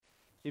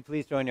Would you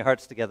please join your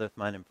hearts together with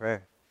mine in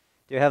prayer?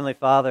 Dear Heavenly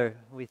Father,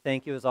 we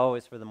thank you as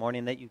always for the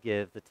morning that you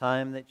give, the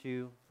time that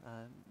you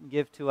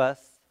give to us,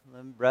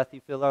 the breath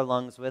you fill our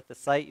lungs with, the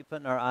sight you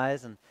put in our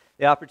eyes, and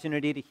the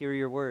opportunity to hear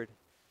your word.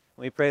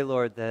 We pray,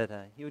 Lord,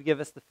 that you would give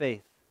us the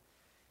faith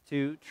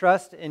to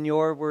trust in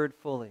your word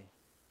fully,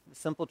 the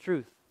simple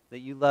truth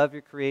that you love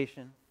your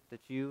creation, that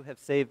you have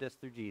saved us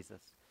through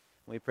Jesus.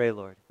 We pray,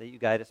 Lord, that you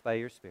guide us by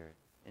your Spirit.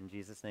 In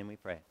Jesus' name we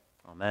pray.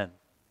 Amen.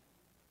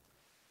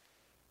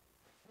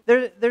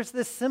 There's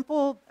this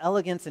simple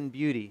elegance and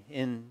beauty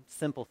in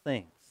simple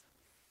things.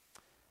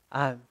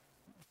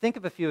 Think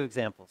of a few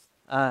examples.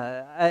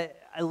 I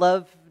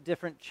love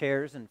different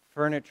chairs and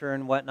furniture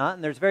and whatnot,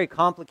 and there's very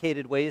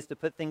complicated ways to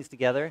put things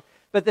together.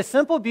 But the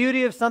simple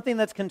beauty of something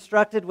that's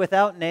constructed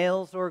without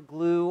nails or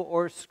glue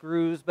or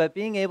screws, but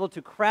being able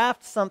to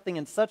craft something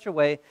in such a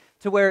way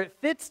to where it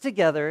fits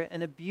together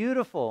in a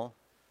beautiful,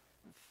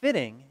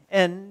 fitting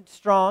and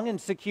strong and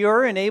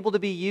secure and able to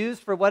be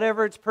used for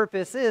whatever its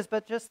purpose is,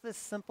 but just this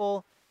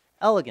simple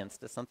elegance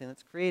to something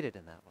that's created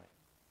in that way.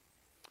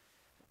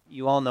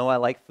 You all know I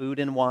like food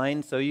and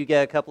wine, so you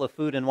get a couple of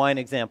food and wine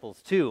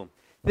examples too.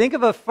 Think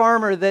of a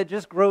farmer that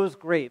just grows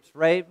grapes,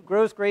 right?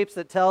 Grows grapes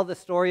that tell the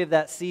story of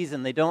that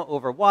season. They don't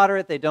overwater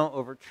it, they don't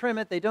over-trim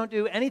it, they don't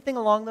do anything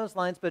along those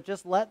lines, but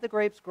just let the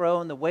grapes grow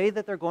in the way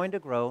that they're going to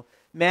grow,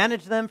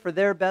 manage them for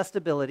their best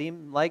ability,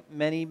 like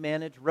many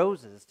manage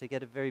roses to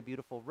get a very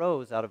beautiful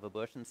rose out of a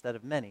bush instead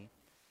of many.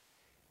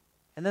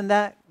 And then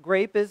that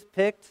grape is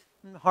picked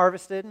and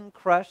harvested and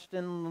crushed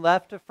and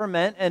left to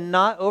ferment and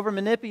not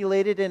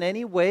over-manipulated in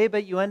any way,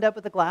 but you end up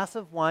with a glass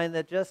of wine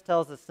that just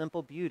tells the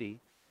simple beauty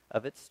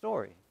of its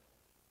story.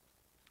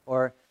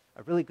 Or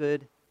a really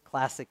good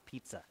classic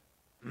pizza.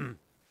 A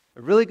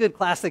really good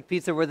classic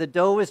pizza where the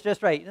dough is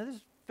just right. It's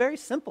very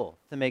simple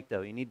to make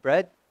dough. You need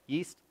bread,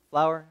 yeast,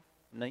 flour.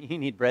 No, you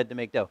need bread to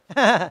make dough.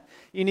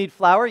 You need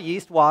flour,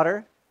 yeast,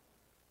 water,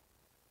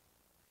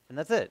 and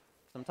that's it.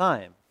 Some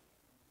thyme,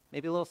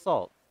 maybe a little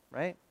salt,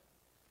 right?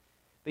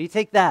 But you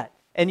take that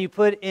and you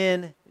put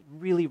in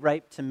really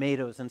ripe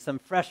tomatoes and some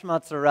fresh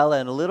mozzarella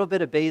and a little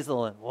bit of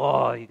basil, and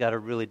whoa, you got a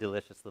really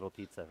delicious little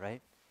pizza,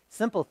 right?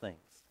 Simple things.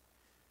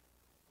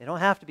 They don't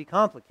have to be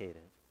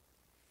complicated.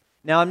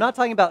 Now, I'm not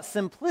talking about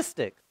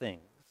simplistic things.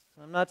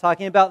 I'm not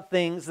talking about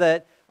things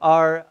that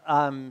are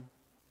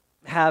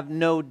have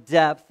no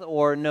depth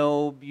or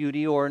no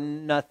beauty or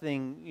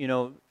nothing,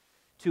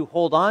 to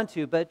hold on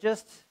to, but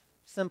just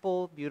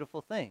simple,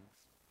 beautiful things.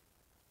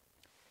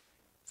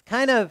 It's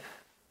kind of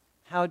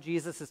how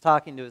Jesus is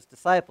talking to his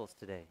disciples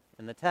today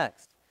in the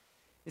text.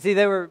 You see,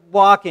 they were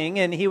walking,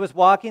 and he was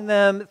walking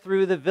them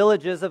through the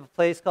villages of a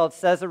place called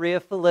Caesarea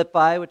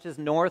Philippi, which is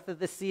north of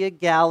the Sea of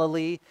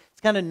Galilee.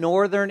 It's kind of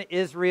northern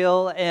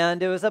Israel,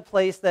 and it was a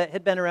place that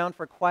had been around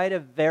for quite a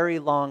very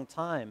long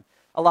time.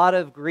 A lot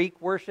of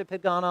Greek worship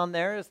had gone on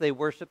there as they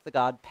worshiped the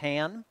god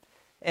Pan,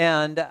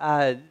 and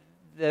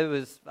there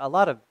was a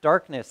lot of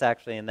darkness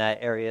actually in that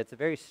area. It's a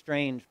very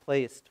strange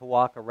place to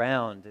walk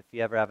around if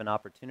you ever have an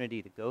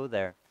opportunity to go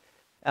there.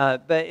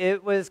 But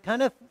it was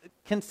kind of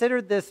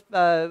considered this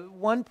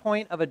one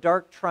point of a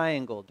dark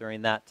triangle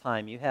during that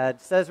time. You had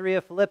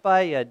Caesarea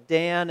Philippi, you had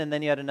Dan, and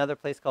then you had another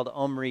place called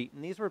Omri.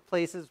 And these were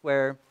places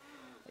where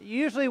you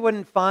usually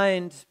wouldn't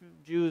find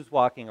Jews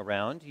walking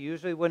around. You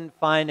usually wouldn't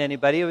find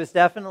anybody. It was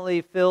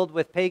definitely filled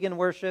with pagan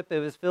worship. It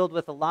was filled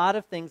with a lot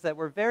of things that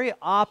were very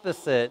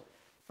opposite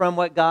from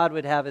what God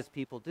would have his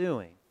people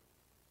doing.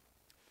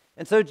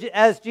 And so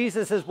as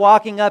Jesus is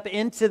walking up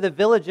into the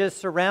villages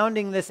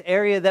surrounding this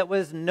area that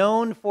was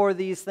known for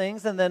these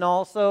things and then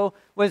also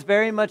was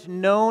very much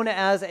known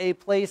as a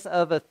place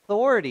of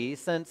authority,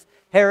 since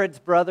Herod's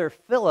brother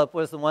Philip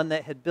was the one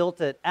that had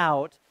built it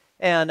out,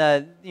 and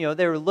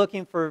they were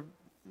looking for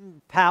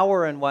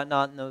power and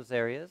whatnot in those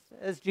areas.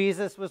 As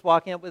Jesus was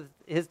walking up with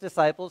his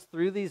disciples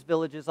through these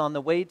villages on the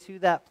way to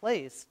that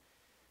place,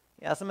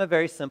 he asked them a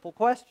very simple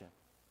question.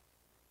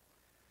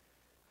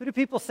 Who do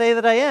people say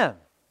that I am?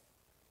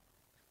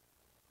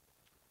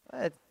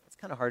 It's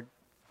kind of hard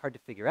to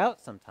figure out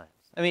sometimes.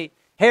 I mean,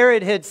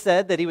 Herod had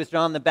said that he was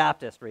John the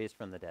Baptist raised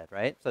from the dead,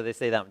 right? So they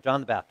say that one,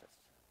 John the Baptist.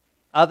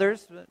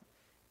 Others,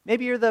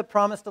 maybe you're the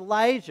promised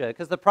Elijah,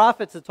 because the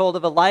prophets had told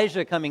of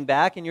Elijah coming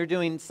back, and you're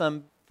doing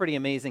some pretty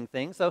amazing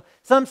things. So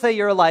some say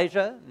you're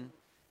Elijah,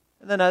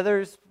 and then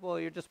others, well,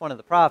 you're just one of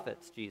the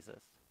prophets, Jesus.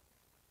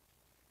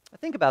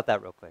 Think about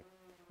that real quick.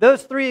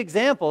 Those three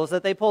examples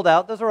that they pulled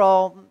out, those are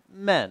all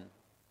men,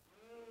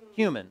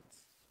 humans,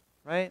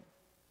 right?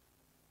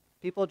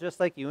 People just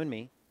like you and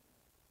me,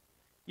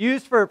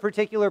 used for a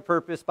particular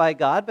purpose by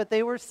God, but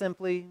they were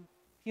simply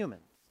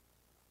humans.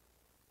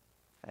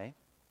 Okay?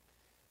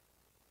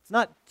 It's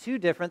not too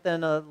different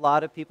than a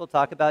lot of people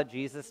talk about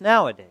Jesus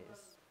nowadays.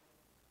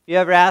 If you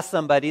ever ask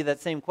somebody that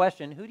same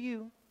question, who do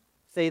you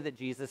say that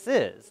Jesus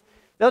is?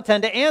 They'll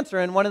tend to answer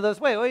in one of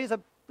those ways. Well,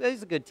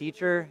 he's a good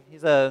teacher.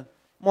 He's a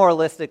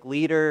moralistic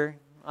leader.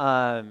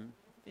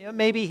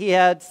 Maybe he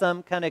had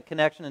some kind of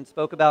connection and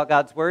spoke about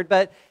God's word,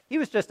 but he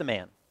was just a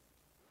man.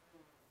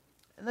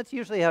 And that's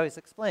usually how he's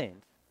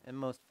explained in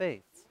most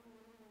faiths.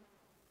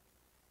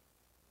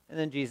 And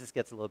then Jesus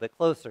gets a little bit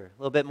closer,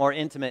 a little bit more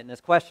intimate in his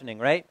questioning,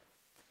 right?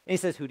 And he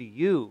says, who do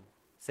you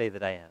say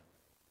that I am?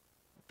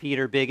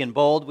 Peter, big and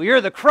bold, well, you're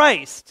the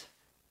Christ.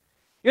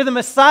 You're the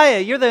Messiah.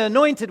 You're the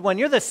anointed one.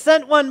 You're the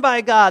sent one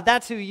by God.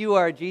 That's who you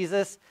are,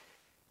 Jesus.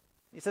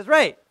 He says,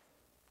 right,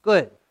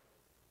 good.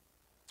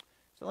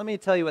 So let me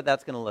tell you what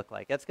that's going to look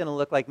like. That's going to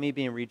look like me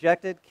being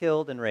rejected,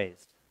 killed, and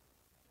raised.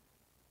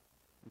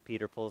 And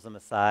Peter pulls him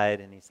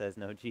aside and he says,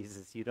 no,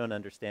 Jesus, you don't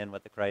understand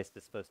what the Christ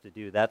is supposed to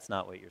do. That's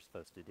not what you're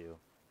supposed to do.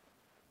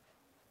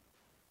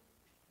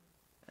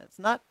 It's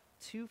not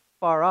too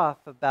far off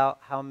about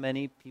how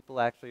many people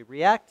actually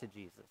react to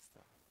Jesus,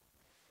 though.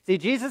 See,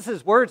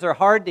 Jesus' words are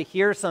hard to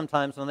hear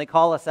sometimes when they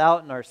call us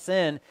out in our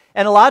sin,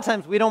 and a lot of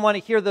times we don't want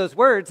to hear those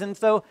words, and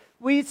so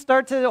we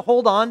start to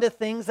hold on to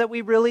things that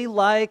we really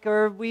like,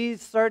 or we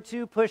start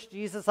to push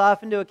Jesus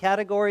off into a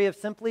category of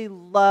simply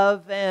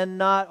love and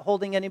not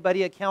holding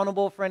anybody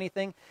accountable for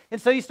anything. And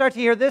so you start to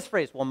hear this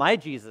phrase, well, my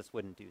Jesus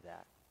wouldn't do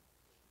that.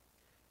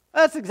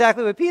 That's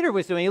exactly what Peter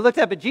was doing. He looked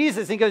up at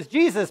Jesus and he goes,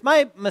 Jesus,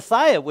 my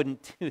Messiah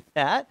wouldn't do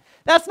that.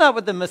 That's not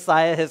what the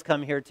Messiah has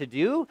come here to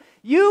do.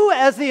 You,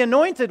 as the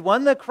anointed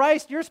one, the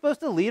Christ, you're supposed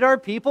to lead our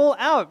people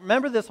out.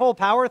 Remember this whole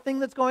power thing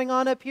that's going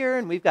on up here?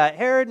 And we've got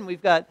Herod and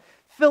we've got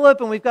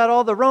Philip and we've got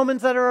all the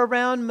Romans that are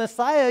around.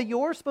 Messiah,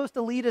 you're supposed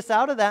to lead us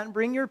out of that and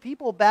bring your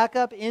people back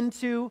up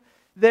into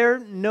their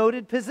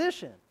noted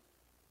position.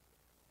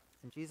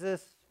 And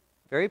Jesus,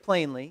 very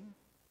plainly,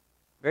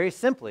 very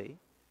simply,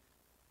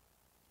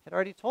 had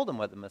already told him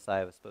what the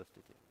Messiah was supposed to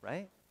do,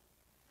 right?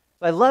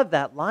 So I love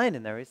that line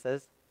in there. He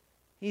says,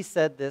 he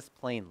said this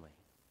plainly.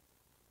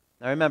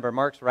 Now remember,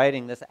 Mark's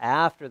writing this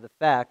after the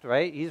fact,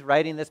 right? He's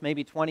writing this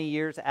maybe 20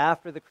 years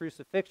after the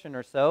crucifixion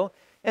or so.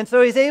 And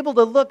so he's able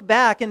to look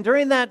back. And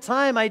during that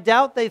time, I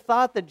doubt they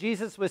thought that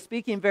Jesus was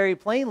speaking very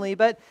plainly.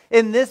 But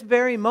in this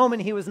very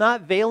moment, he was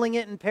not veiling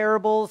it in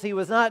parables. He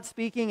was not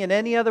speaking in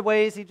any other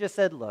ways. He just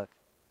said, look,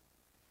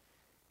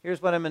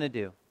 here's what I'm going to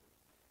do.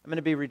 I'm going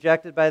to be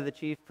rejected by the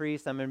chief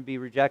priests. I'm going to be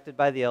rejected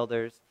by the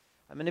elders.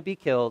 I'm going to be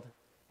killed.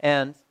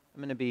 And I'm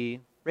going to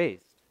be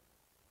raised.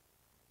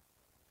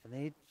 And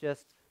they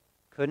just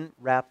couldn't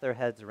wrap their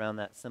heads around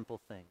that simple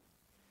thing.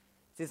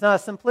 See, it's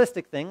not a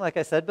simplistic thing, like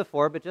I said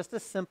before, but just a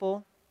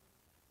simple,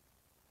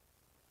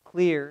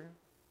 clear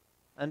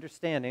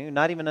understanding,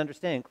 not even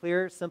understanding,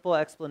 clear, simple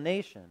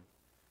explanation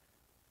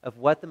of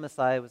what the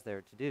Messiah was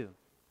there to do.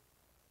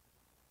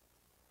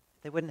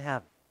 They wouldn't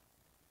have it.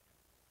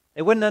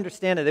 They wouldn't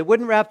understand it. They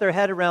wouldn't wrap their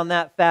head around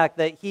that fact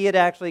that he had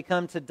actually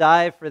come to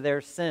die for their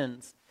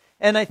sins.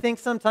 And I think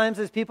sometimes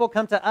as people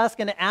come to us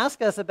and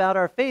ask us about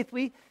our faith,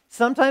 we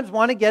sometimes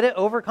want to get it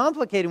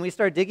overcomplicated. We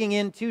start digging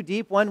in too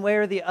deep one way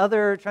or the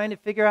other, trying to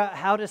figure out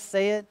how to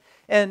say it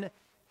and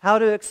how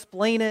to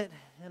explain it.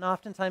 And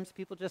oftentimes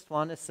people just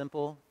want a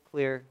simple,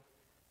 clear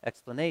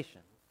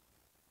explanation.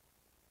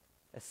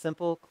 A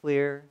simple,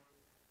 clear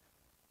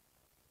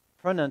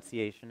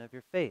pronunciation of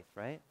your faith,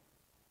 right?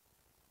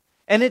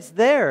 And it's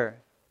there.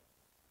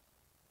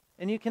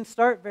 And you can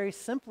start very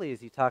simply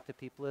as you talk to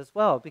people as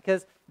well,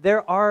 because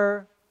there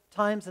are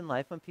times in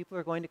life when people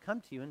are going to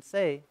come to you and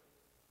say,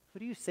 who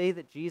do you say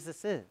that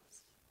Jesus is?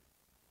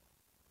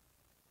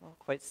 Well,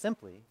 quite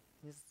simply,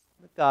 he's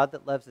the God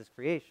that loves his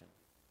creation.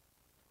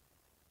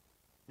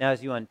 Now,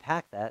 as you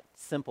unpack that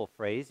simple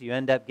phrase, you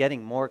end up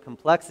getting more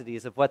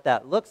complexities of what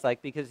that looks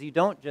like, because you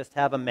don't just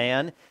have a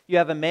man, you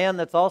have a man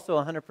that's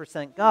also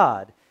 100%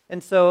 God.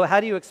 And so how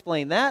do you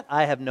explain that?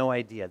 I have no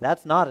idea.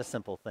 That's not a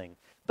simple thing.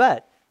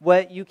 But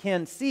what you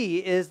can see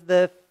is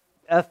the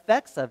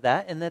effects of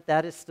that, and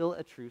that is still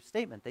a true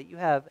statement, that you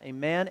have a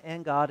man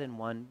and God in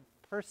one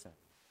person.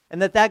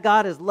 And that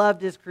God has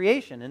loved his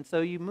creation. And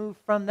so you move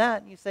from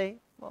that and you say,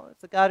 well,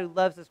 it's a God who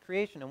loves his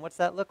creation. And what's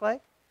that look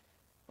like?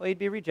 Well, he'd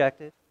be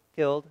rejected,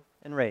 killed,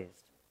 and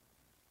raised.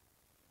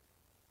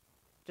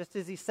 Just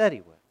as he said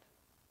he would.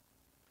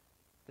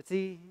 But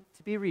see,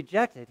 to be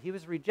rejected, he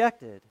was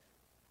rejected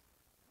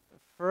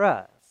for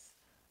us.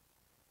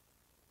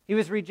 He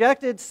was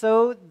rejected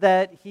so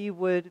that he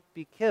would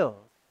be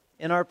killed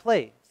in our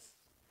place.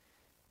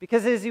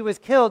 Because as he was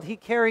killed, he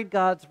carried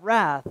God's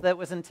wrath that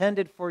was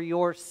intended for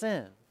your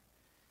sin.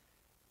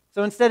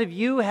 So instead of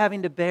you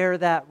having to bear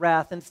that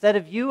wrath, instead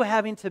of you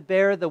having to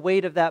bear the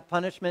weight of that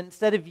punishment,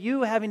 instead of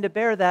you having to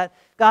bear that,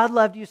 God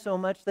loved you so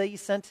much that he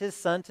sent his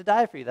son to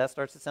die for you. That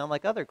starts to sound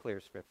like other clear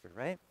scripture,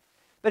 right?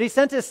 But he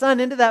sent his son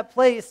into that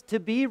place to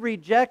be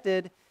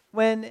rejected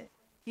when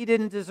he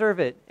didn't deserve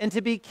it, and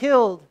to be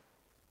killed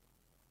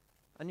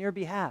on your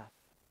behalf,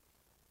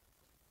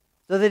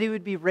 so that he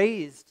would be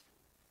raised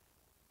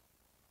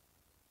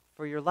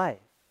for your life.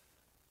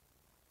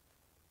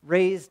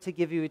 Raised to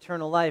give you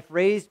eternal life.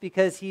 Raised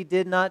because he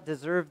did not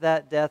deserve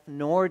that death,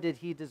 nor did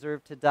he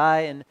deserve to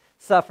die and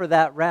suffer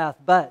that wrath,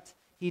 but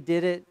he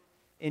did it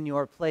in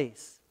your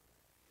place,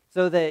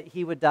 so that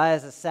he would die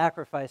as a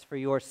sacrifice for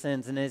your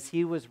sins. And as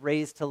he was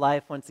raised to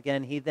life once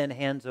again, he then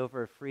hands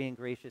over a free and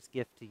gracious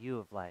gift to you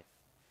of life,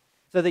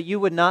 so that you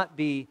would not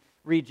be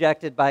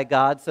rejected by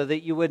God, so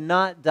that you would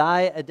not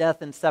die a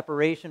death in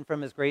separation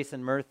from his grace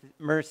and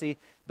mercy,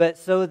 but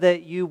so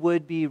that you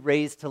would be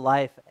raised to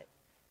life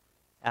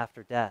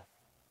after death.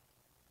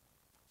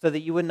 So that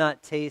you would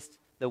not taste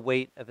the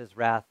weight of his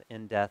wrath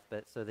in death,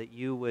 but so that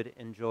you would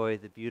enjoy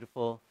the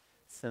beautiful,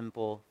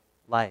 simple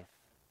life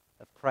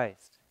of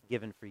Christ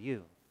given for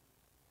you.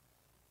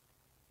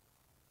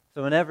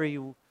 So whenever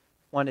you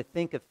want to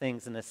think of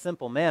things in a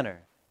simple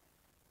manner,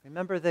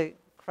 remember that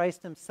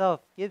Christ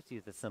himself gives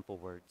you the simple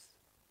words.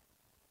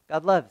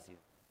 God loves you.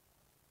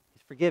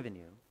 He's forgiven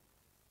you.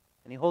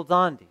 And he holds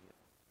on to you.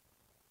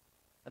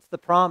 That's the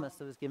promise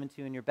that was given to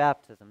you in your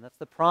baptism. That's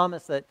the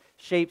promise that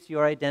shapes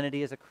your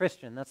identity as a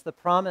Christian. That's the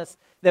promise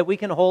that we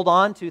can hold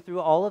on to through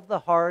all of the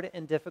hard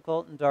and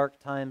difficult and dark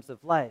times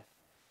of life.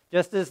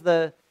 Just as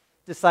the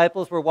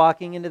disciples were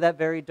walking into that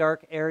very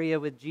dark area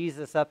with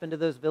Jesus up into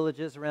those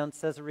villages around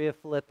Caesarea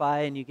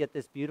Philippi, and you get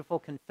this beautiful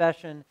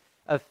confession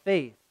of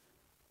faith.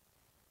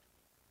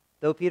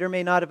 Though Peter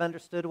may not have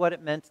understood what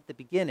it meant at the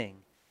beginning,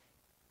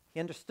 he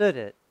understood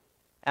it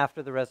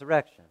after the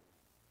resurrection.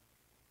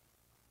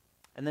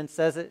 And then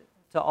says it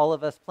to all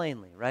of us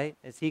plainly, right?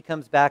 As he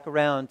comes back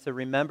around to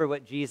remember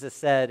what Jesus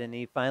said, and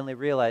he finally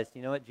realized,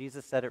 you know what?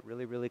 Jesus said it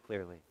really, really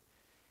clearly.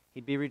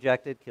 He'd be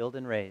rejected, killed,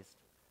 and raised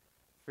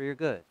for your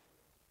good,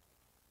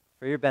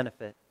 for your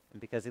benefit,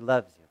 and because he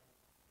loves you.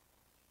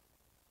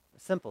 A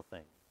simple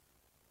thing.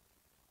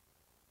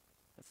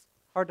 It's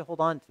hard to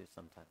hold on to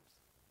sometimes.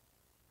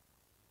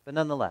 But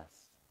nonetheless,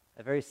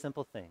 a very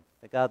simple thing,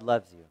 that God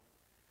loves you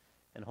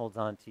and holds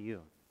on to you.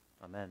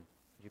 Amen.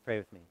 Would you pray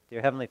with me?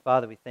 Dear Heavenly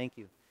Father, we thank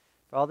you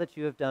for all that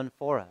you have done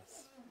for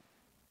us.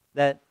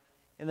 That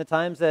in the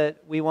times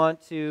that we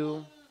want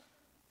to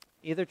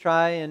either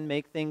try and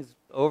make things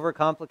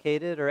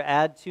overcomplicated or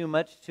add too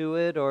much to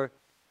it or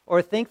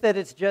think that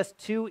it's just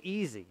too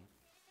easy,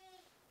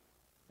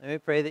 and we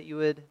pray that you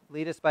would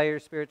lead us by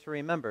your Spirit to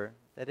remember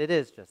that it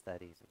is just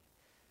that easy.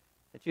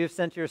 That you have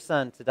sent your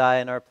Son to die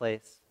in our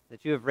place.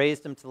 That you have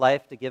raised him to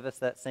life to give us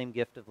that same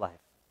gift of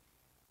life.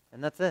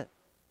 And that's it.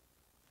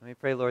 And we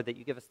pray, Lord, that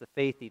you give us the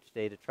faith each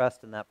day to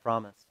trust in that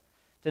promise,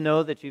 to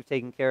know that you've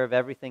taken care of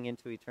everything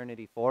into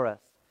eternity for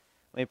us.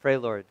 And we pray,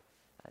 Lord,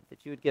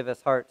 that you would give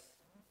us hearts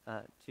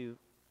to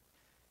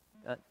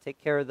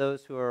take care of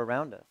those who are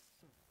around us,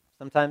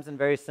 sometimes in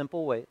very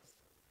simple ways,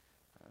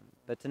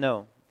 but to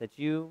know that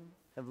you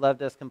have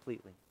loved us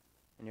completely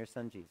in your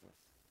Son, Jesus.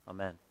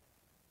 Amen.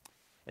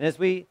 And as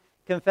we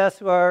confess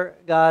who our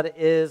God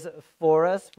is for us,